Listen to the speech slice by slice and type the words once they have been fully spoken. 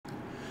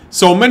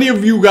So many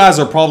of you guys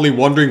are probably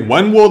wondering,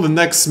 when will the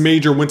next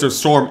major winter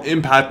storm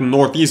impact the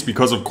Northeast?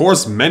 Because of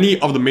course many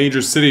of the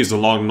major cities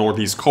along the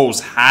Northeast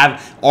coast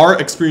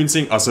are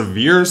experiencing a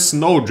severe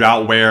snow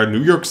drought, where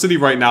New York City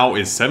right now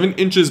is 7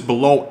 inches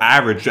below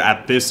average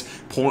at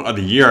this point of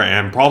the year.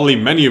 And probably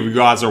many of you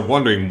guys are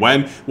wondering,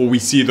 when will we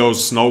see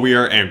those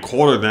snowier and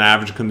colder than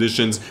average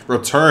conditions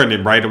return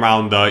in right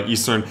around the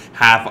eastern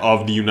half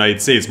of the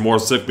United States, more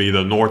specifically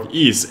the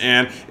Northeast?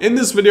 And in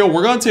this video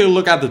we're going to take a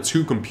look at the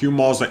two compute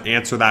models to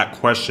answer that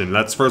question.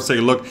 Let's first take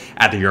a look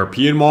at the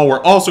European model.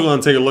 We're also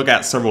going to take a look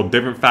at several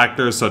different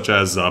factors, such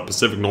as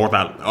Pacific North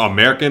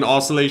American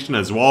oscillation,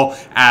 as well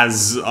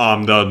as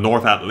the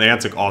North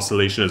Atlantic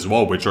oscillation as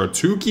well, which are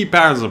two key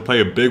patterns that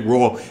play a big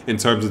role in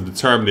terms of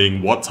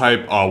determining what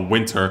type of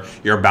winter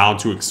you're bound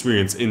to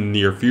experience in the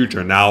near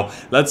future. Now,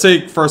 let's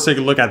first take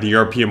a look at the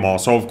European model.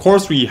 So of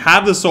course we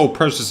have the low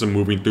pressure system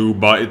moving through,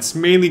 but it's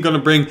mainly going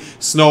to bring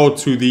snow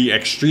to the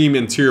extreme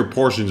interior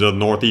portions of the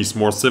Northeast,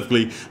 more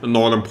specifically the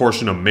northern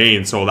portion of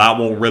Maine. So that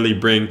won't really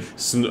bring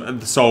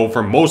so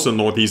for most of the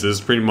Northeast,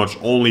 it's pretty much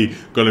only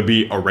going to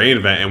be a rain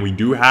event. And we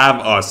do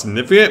have a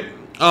significant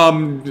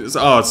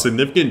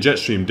jet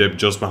stream dip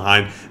just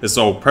behind this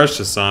low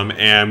pressure system,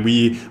 and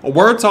we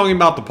were talking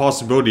about the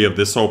possibility of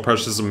this low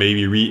pressure system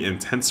maybe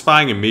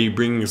re-intensifying and maybe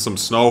bringing some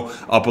snow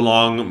up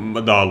along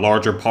the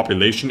larger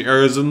population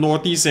areas of the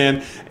Northeast.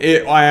 And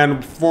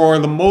for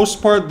the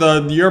most part,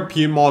 the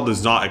European model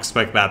does not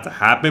expect that to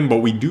happen, but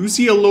we do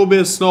see a little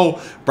bit of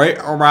snow right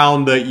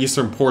around the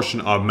eastern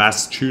portion of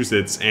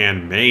Massachusetts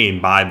and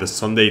Maine by the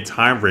Sunday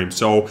time frame.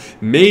 So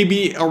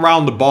maybe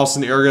around the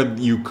Boston area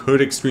you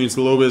could experience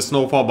a little bit of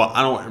snow, but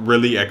I don't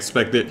really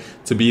expect it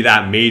to be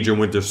that major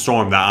winter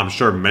storm that I'm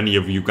sure many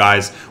of you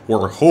guys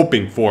were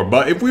hoping for.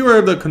 But if we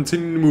were to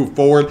continue to move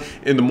forward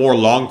in the more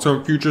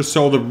long-term future,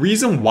 so the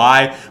reason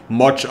why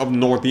much of the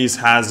Northeast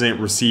hasn't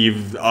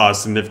received a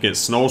significant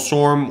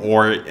snowstorm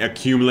or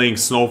accumulating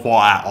snowfall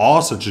at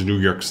all, such as New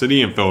York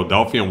City and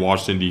Philadelphia and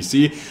Washington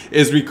DC,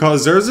 is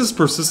because there's this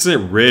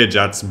persistent ridge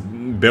that's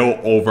built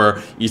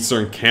over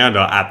eastern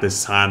Canada at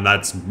this time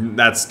that's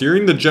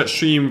steering the jet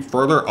stream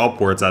further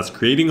upwards, that's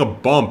creating a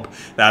bump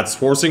that's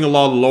forcing a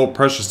lot of low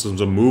pressure systems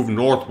to move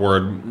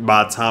northward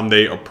by the time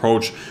they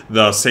approach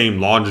the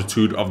same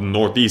longitude of the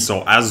Northeast.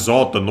 So as a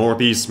result, the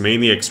Northeast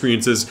mainly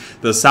experiences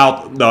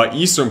the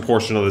eastern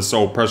portion of this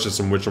low pressure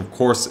system, which of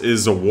course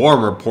is a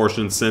warmer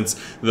portion since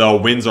the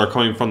winds are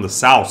coming from the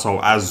south. So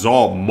as a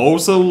result,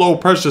 most of the low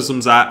pressure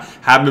systems that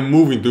have been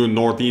moving through the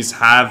Northeast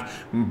have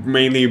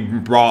mainly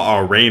brought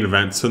a rain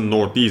event to the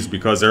Northeast,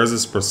 because there's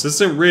this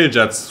persistent ridge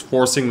that's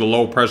forcing the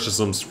low pressure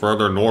systems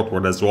further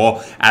northward, as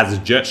well as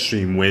jet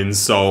stream winds.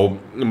 So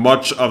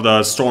much of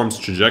the storm's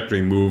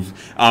trajectory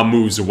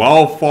moves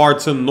well far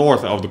to the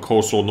north of the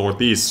coastal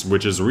Northeast,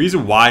 which is the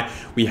reason why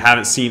we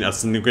haven't seen a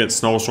significant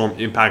snowstorm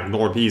impact the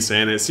Northeast.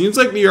 And it seems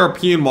like the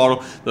European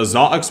model does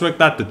not expect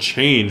that to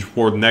change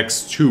for the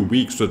next 2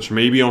 weeks, which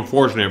may be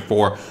unfortunate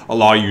for a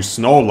lot of you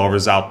snow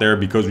lovers out there,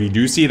 because we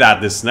do see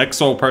that this next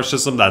low pressure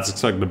system that's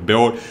expected to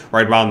build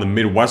right around the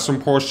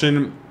midwestern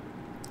portion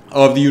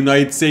of the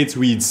United States,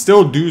 we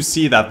still do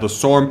see that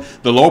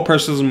the low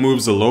pressure system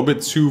moves a little bit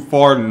too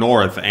far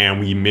north, and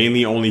we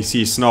mainly only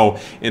see snow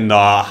in the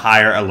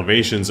higher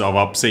elevations of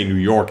upstate New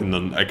York and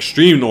the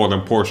extreme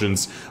northern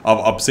portions of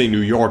upstate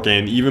New York,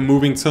 and even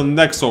moving to the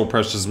next low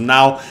pressure system.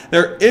 Now,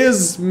 there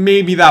is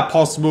maybe that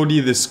possibility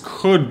this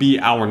could be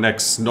our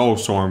next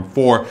snowstorm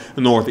for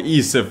the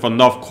Northeast if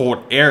enough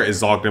cold air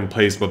is locked in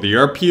place, but the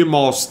European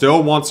model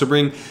still wants to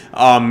bring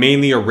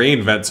mainly a rain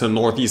event to the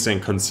Northeast.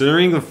 And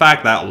considering the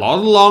fact that a lot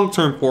of the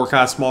long-term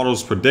forecast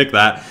models predict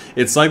that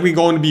it's likely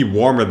going to be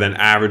warmer than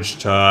average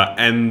to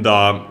end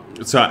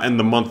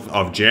the month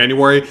of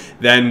January,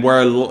 then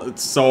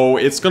so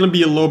it's going to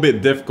be a little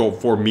bit difficult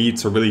for me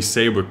to really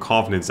say with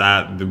confidence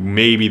that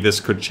maybe this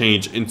could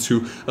change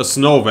into a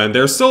snow event.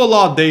 There's still a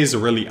lot of days to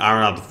really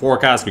iron out the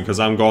forecast, because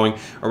I'm going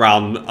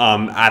around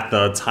at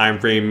the time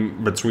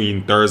frame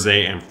between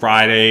Thursday and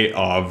Friday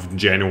of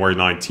January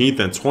 19th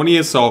and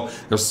 20th, so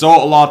there's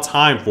still a lot of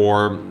time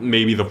for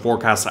maybe the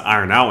forecast to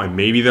iron out, and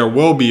maybe there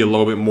will be a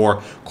little bit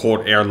more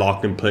cold air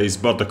locked in place.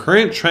 But the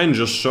current trend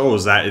just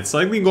shows that it's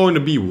likely going to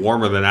be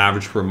warmer than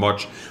average for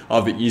much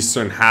of the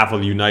eastern half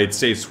of the United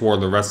States for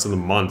the rest of the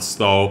month.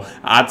 So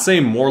I'd say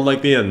more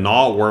likely than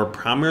not, we're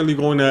primarily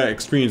going to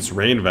experience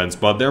rain events,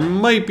 but there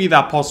might be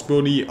that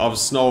possibility of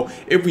snow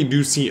if we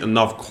do see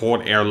enough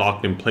cold air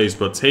locked in place,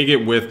 but take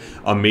it with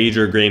a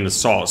major grain of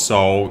salt.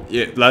 So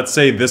let's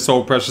say this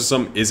low pressure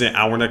system isn't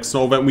our next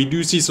snow event. We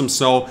do see some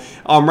snow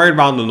right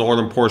around the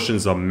northern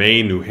portions of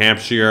Maine, New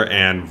Hampshire,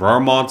 and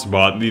Vermont,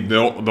 but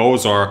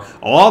those are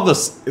a lot of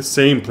the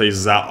same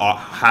places that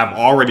have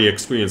already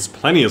experienced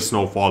plenty of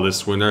snowfall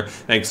this winter,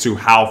 thanks to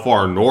how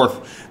far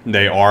north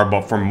they are.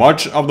 But for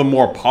much of the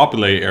more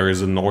populated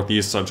areas of the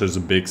Northeast, such as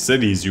the big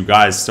cities, you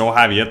guys still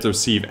have yet to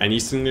receive any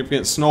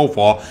significant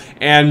snowfall.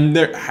 And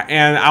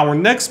our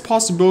next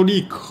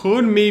possibility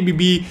could maybe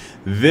be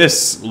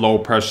this low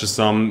pressure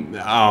system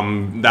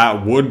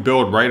that would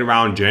build right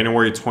around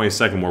January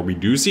 22nd, where we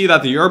do see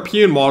that the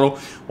European model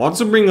wants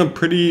to bring a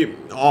pretty,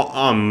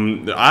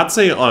 I'd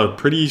say a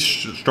pretty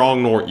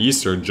strong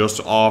nor'easter just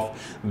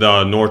off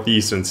the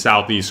northeast and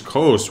southeast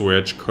coast,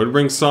 which could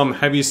bring some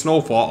heavy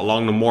snowfall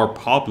along the more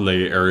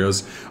populated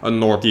areas of the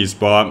northeast.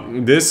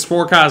 But this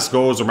forecast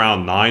goes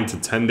around 9 to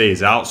 10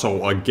 days out,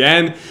 so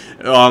again,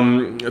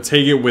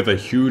 take it with a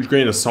huge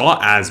grain of salt,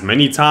 as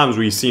many times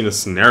we've seen a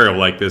scenario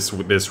like this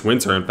with this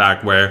winter, in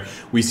fact, where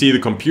we see the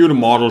computer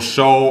models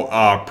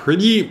show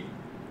pretty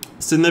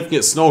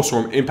significant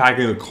snowstorm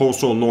impacting the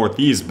coastal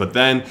northeast, but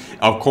then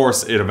of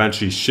course it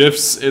eventually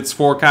shifts its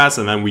forecast,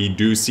 and then we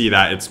do see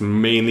that it's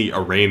mainly a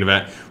rain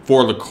event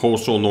for the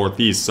coastal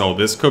northeast. So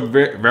this could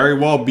very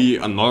well be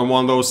another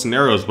one of those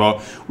scenarios,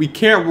 but we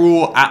can't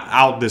rule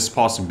out this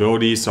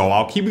possibility. So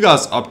I'll keep you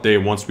guys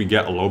updated once we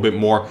get a little bit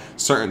more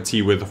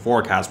certainty with the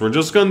forecast. We're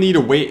just gonna need to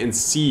wait and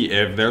see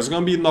if there's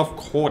gonna be enough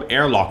cold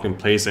air locked in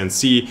place, and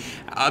see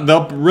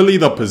really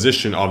the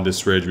position of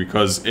this ridge,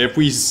 because if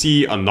we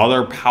see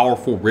another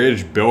powerful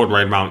ridge build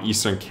right around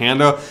eastern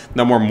Canada,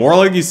 then we're more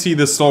likely to see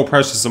this low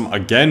pressure system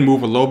again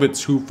move a little bit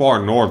too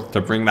far north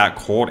to bring that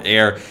cold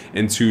air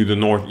into the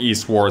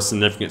northeast for a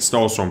significant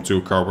snowstorm to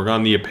occur. We're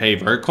gonna need to pay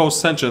very close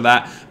attention to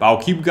that, but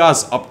I'll keep you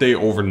guys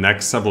updated over the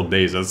next several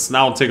days. Let's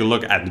now take a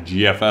look at the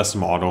GFS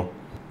model.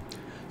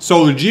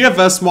 So the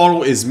GFS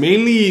model is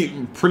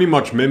mainly pretty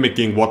much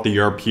mimicking what the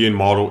European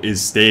model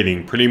is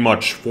stating, pretty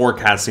much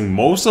forecasting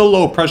most of the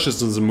low pressure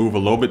systems to move a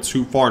little bit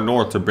too far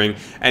north to bring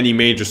any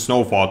major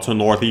snowfall to the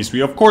northeast. We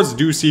of course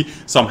do see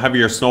some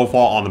heavier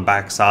snowfall on the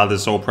backside of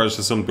this low pressure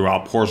system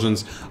throughout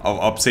portions of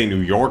upstate New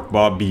York,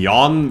 but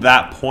beyond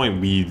that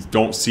point, we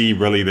don't see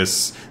really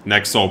this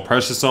next low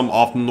pressure system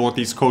off the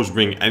northeast coast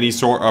bring any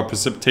sort of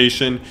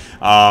precipitation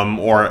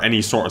or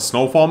any sort of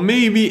snowfall.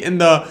 Maybe in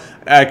the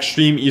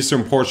extreme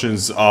eastern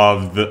portions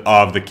of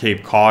the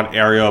Cape Cod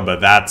area,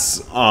 but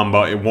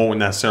but it won't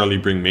necessarily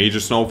bring major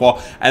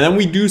snowfall. And then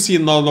we do see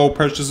another low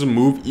pressure system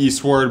move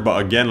eastward,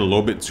 but again a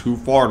little bit too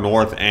far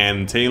north.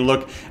 And taking a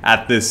look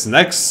at this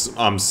next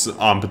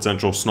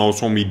potential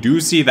snowstorm, we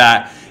do see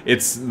that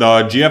it's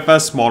the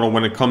GFS model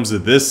when it comes to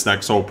this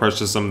next low pressure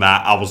system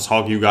that I was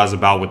talking to you guys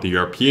about with the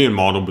European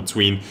model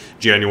between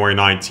January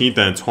 19th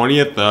and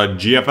 20th. The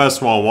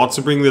GFS model wants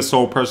to bring this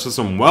low pressure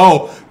system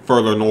well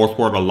further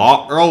northward a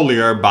lot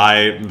earlier,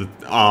 by the,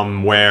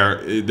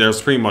 where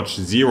there's pretty much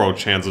zero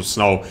chance of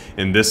snow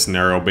in this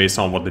scenario based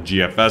on what the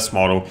GFS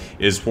model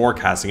is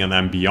forecasting. And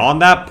then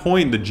beyond that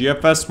point, the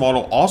GFS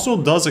model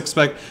also does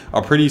expect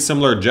a pretty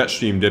similar jet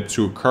stream dip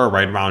to occur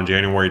right around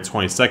January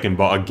 22nd.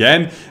 But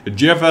again, the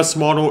GFS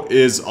model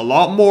is a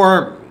lot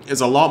more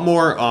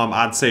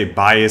I'd say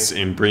biased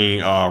in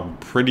bringing a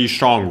pretty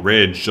strong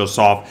ridge just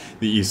off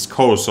the east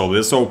coast. So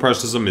this low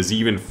pressure system is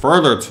even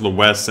further to the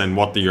west than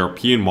what the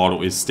European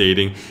model is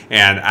stating,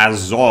 and as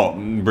a result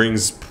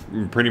brings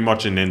pretty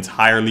much an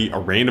entirely a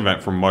rain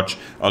event for much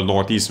of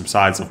northeast,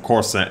 besides of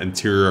course the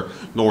interior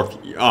north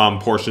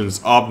portions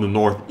of the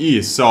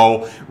northeast.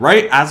 So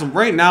as of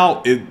right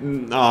now, it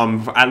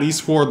at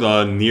least for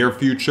the near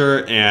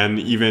future and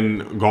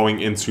even going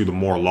into the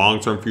more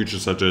long-term future,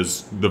 such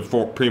as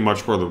pretty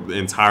much for the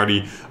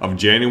entirety of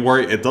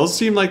January, it does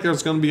seem like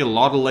there's going to be a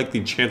lot of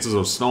likely chances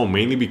of snow,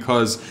 mainly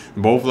because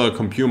both of the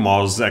computer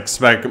models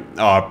expect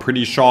a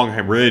pretty strong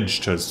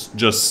ridge to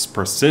just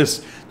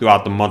persist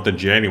throughout the month of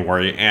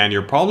January. And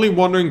you're probably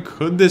wondering,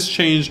 could this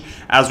change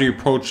as we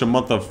approach the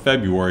month of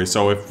February?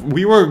 So if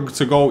we were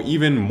to go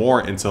even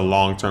more into the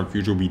long-term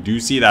future, we do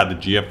see that the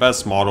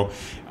GFS model,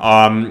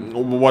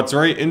 what's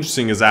very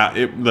interesting is that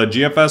the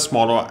GFS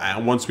model,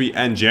 once we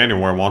end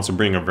January, wants to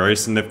bring a very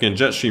significant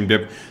jet stream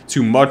dip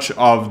to much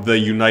of the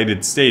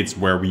United States,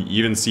 where we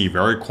even see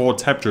very cold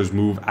temperatures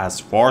move as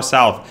far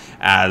south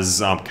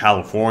as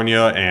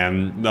California,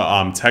 and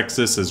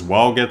Texas as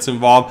well gets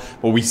involved.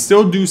 But we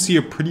still do see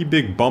a pretty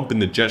big bump in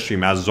the jet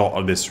stream as a result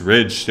of this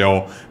ridge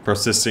still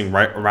persisting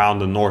right around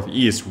the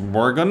northeast.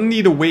 We're gonna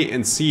need to wait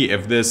and see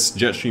if this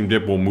jet stream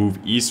dip will move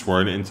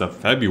eastward into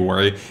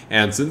February.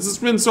 And since it's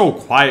been so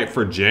quiet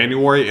for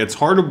January, it's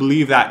hard to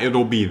believe that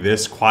it'll be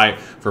this quiet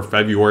for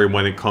February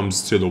when it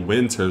comes to the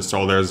winter.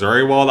 So there's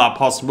very well that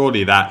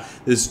possibility that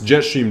this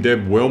jet stream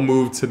dip will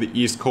move to the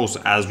east coast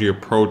as we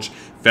approach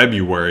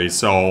February.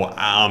 So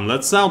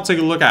let's now take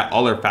a look at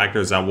other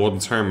factors that will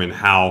determine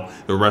how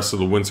the rest of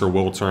the winter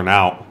will turn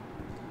out.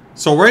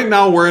 So right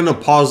now we're in a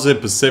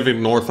positive Pacific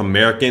North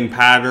American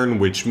pattern,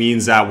 which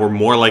means that we're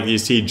more likely to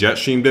see jet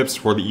stream dips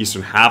for the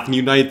eastern half of the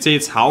United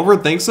States. However,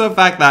 thanks to the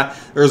fact that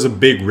there's a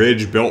big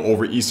ridge built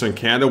over eastern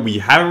Canada, we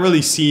haven't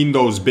really seen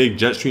those big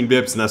jet stream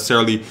dips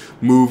necessarily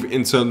move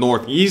into the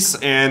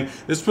northeast, and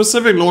this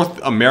Pacific North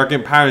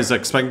American pattern is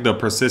expected to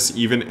persist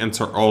even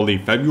into early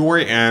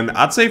February, and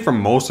I'd say for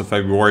most of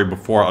February,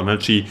 before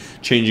eventually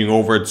changing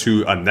over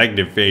to a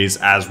negative phase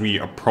as we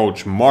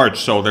approach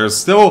March. So there's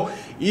still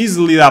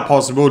easily that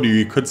possibility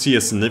you could see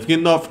a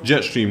significant enough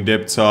jet stream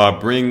dip to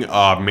bring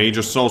a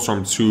major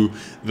snowstorm to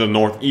the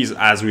northeast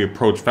as we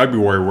approach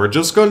February. We're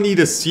just going to need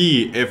to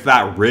see if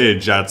that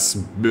ridge that's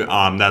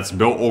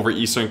built over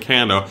eastern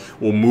Canada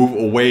will move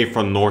away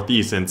from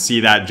northeast and see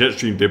that jet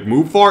stream dip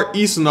move far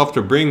east enough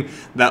to bring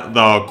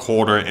the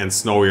colder and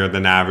snowier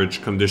than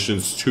average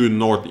conditions to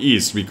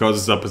northeast,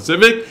 because the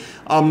Pacific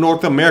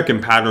North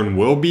American pattern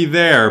will be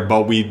there,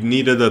 but we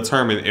need to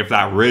determine if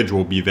that ridge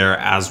will be there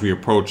as we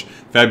approach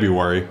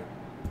February.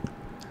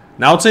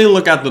 Now taking a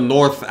look at the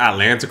North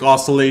Atlantic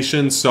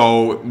oscillation,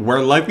 so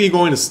we're likely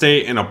going to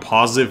stay in a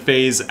positive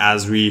phase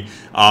as we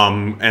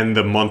end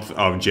the month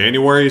of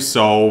January.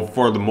 So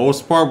for the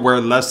most part, we're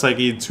less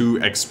likely to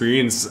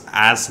experience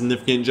as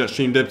significant jet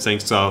stream dips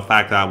thanks to the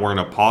fact that we're in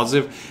a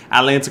positive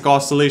Atlantic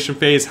oscillation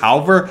phase.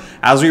 However,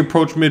 as we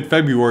approach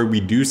mid-February,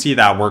 we do see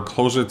that we're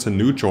closer to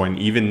neutral and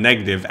even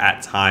negative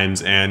at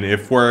times. And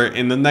if we're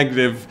in the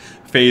negative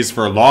phase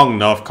for long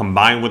enough,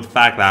 combined with the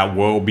fact that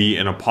we'll be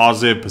in a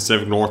positive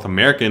Pacific North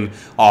American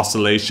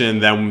oscillation,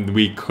 then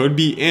we could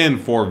be in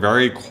for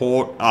very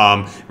cold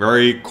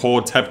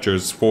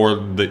temperatures for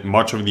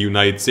much of the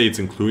United States,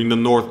 including the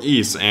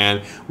Northeast,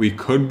 and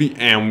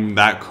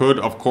that could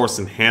of course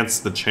enhance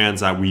the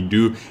chance that we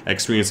do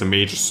experience a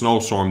major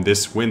snowstorm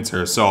this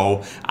winter.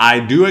 So I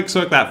do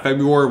expect that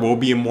February will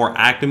be a more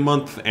active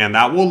month, and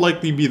that will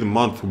likely be the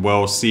month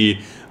we'll see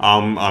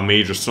a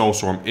major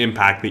snowstorm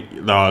impact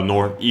the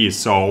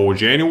Northeast. So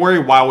January,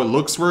 while it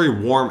looks very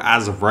warm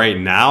as of right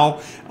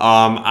now,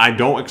 I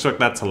don't expect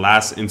that to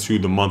last into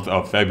the month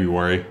of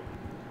February.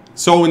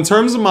 So in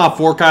terms of my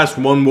forecast,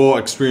 when we'll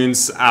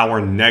experience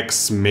our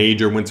next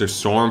major winter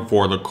storm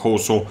for the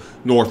coastal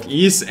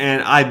Northeast,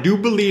 and I do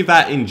believe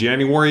that in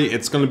January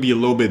it's going to be a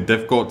little bit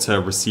difficult to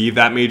receive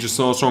that major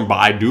snowstorm, but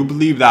I do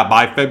believe that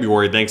by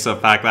February, thanks to the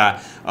fact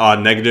that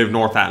negative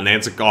North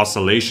Atlantic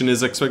oscillation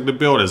is expected to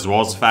build, as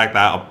well as the fact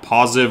that a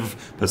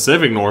positive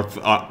Pacific North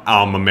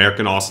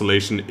American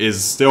oscillation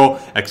is still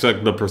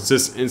expected to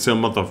persist into the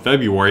month of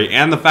February,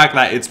 and the fact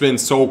that it's been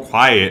so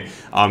quiet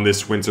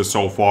this winter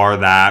so far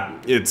that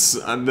it's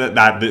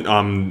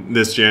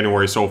this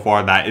January so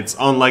far that it's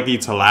unlikely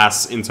to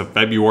last into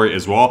February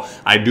as well.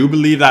 I do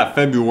believe that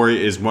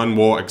February is when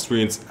we'll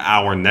experience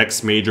our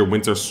next major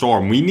winter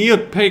storm. We need to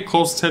pay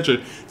close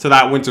attention to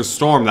that winter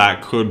storm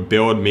that could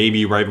build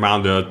maybe right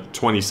around the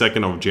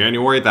 22nd of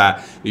January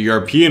that the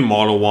European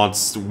model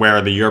wants,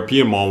 where the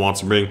European model wants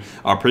to bring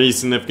a pretty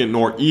significant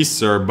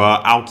nor'easter.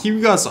 But I'll keep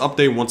you guys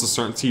updated once the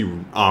certainty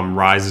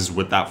rises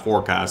with that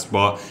forecast.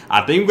 But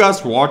I thank you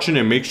guys for watching,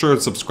 and make sure to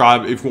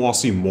subscribe if you want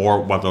to see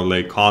more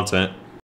weather-related content.